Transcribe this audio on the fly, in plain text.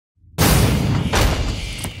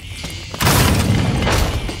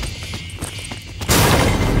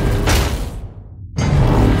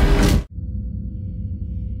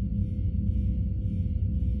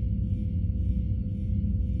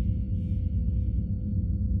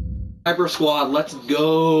Hyper Squad, let's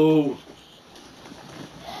go!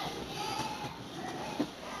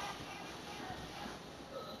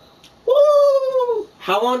 Woo!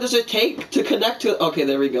 How long does it take to connect to... Okay,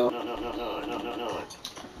 there we go.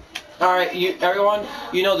 Alright, everyone,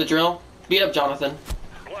 you know the drill. Beat up Jonathan.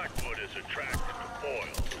 Blackwood is attracted to oil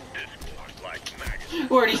and discord like maggots.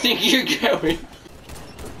 Where do you think you're going?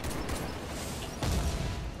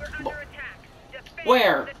 We're under attack. Defend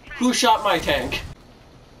Where? the tank. Who shot my tank?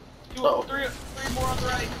 Oh. Three more on the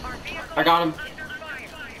right. Our vehicle I got him. is under fire.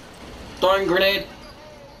 Throwing grenade.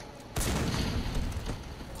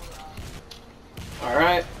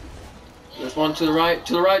 Alright. There's one to the right,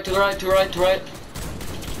 to the right, to the right, to the right, to the right.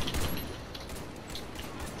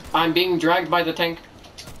 I'm being dragged by the tank.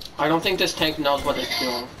 I don't think this tank knows what it's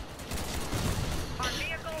doing. Our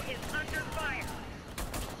vehicle is under fire.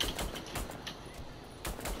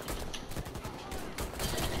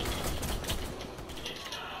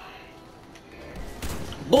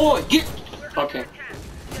 Boy, get... We're Okay. under attack.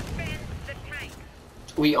 Defend the tank.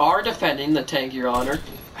 We are defending the tank, Your Honor.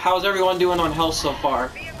 How's everyone doing on health so far?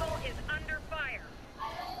 Vehicle is under fire.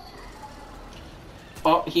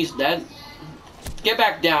 Oh, he's dead. Get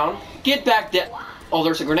back down. Get back down. Oh,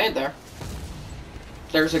 there's a grenade there.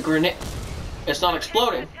 There's a grenade. It's not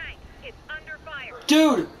exploding. The tank is under fire.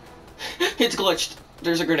 Dude! It's glitched.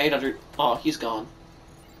 There's a grenade under... Oh, he's gone.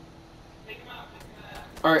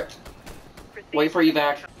 Alright. Proceed Wait for to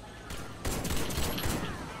evac.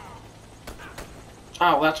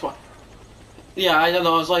 Oh, that's why. Yeah, I don't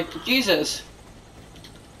know. I was like, Jesus.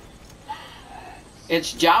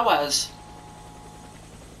 It's Jawas.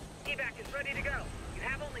 Evac is ready to go. You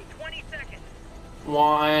have only 20 seconds.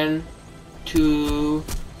 1, 2...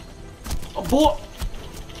 Oh, boy!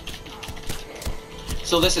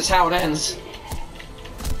 So this is how it ends.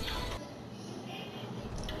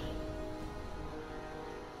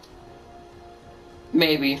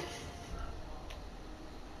 Maybe.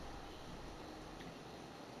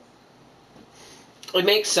 It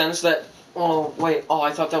makes sense that... Oh, wait. Oh,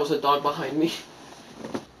 I thought that was a dog behind me.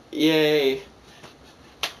 Yay.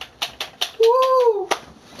 Woo!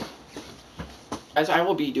 As I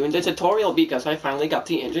will be doing the tutorial because I finally got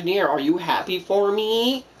the engineer. Are you happy for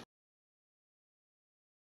me?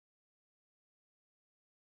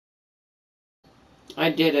 I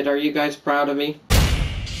did it. Are you guys proud of me?